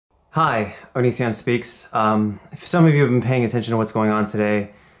Hi, OnisionSpeaks. If some of you have been paying attention to what's going on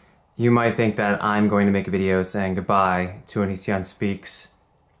today, you might think that I'm going to make a video saying goodbye to OnisionSpeaks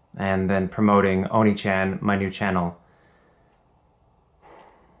and then promoting Oni-chan, my new channel.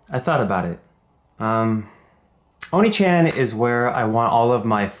 I thought about it. Oni-chan is where I want all of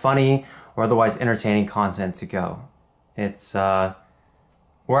my funny or otherwise entertaining content to go. It's where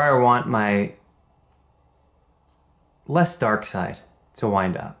I want my less dark side to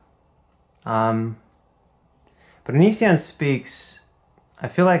wind up. But OnisionSpeaks, I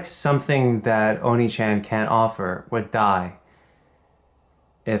feel like something that Oni-chan can't offer would die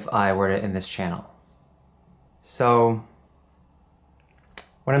if I were to end this channel. So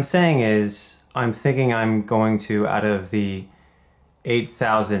what I'm saying is, I'm thinking I'm going to, out of the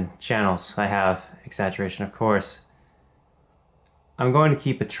 8,000 channels I have, exaggeration of course, I'm going to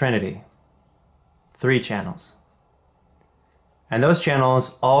keep a trinity, 3 channels. And those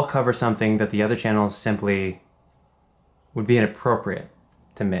channels all cover something that the other channels simply would be inappropriate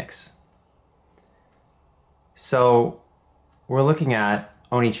to mix. So we're looking at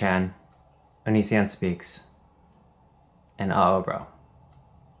Oni-chan, OnisionSpeaks, and Bro.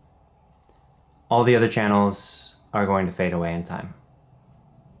 All the other channels are going to fade away in time.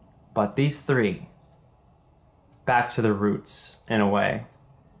 But these 3, back to the roots in a way,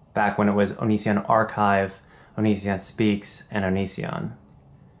 back when it was Onision Archive, OnisionSpeaks, and Onision.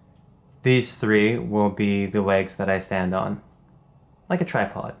 These 3 will be the legs that I stand on, like a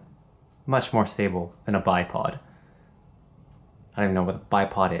tripod, much more stable than a bipod. I don't even know what a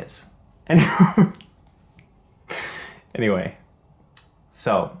bipod is. Anyway,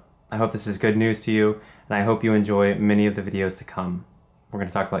 so I hope this is good news to you, and I hope you enjoy many of the videos to come. We're going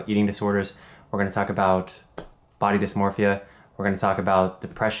to talk about eating disorders, we're going to talk about body dysmorphia, we're going to talk about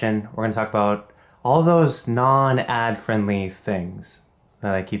depression, we're going to talk about all those non-ad friendly things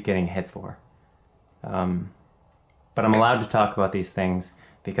that I keep getting hit for. But I'm allowed to talk about these things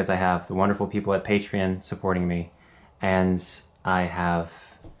because I have the wonderful people at Patreon supporting me, and I have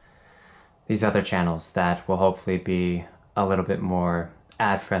these other channels that will hopefully be a little bit more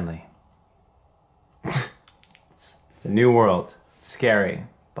ad friendly. It's a new world. It's scary,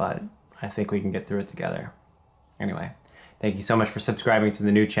 but I think we can get through it together. Anyway, thank you so much for subscribing to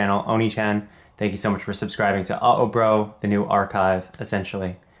the new channel, Oni-chan. Thank you so much for subscribing to Bro, the new archive,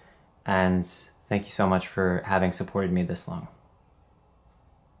 essentially. And thank you so much for having supported me this long.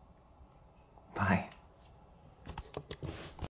 Bye.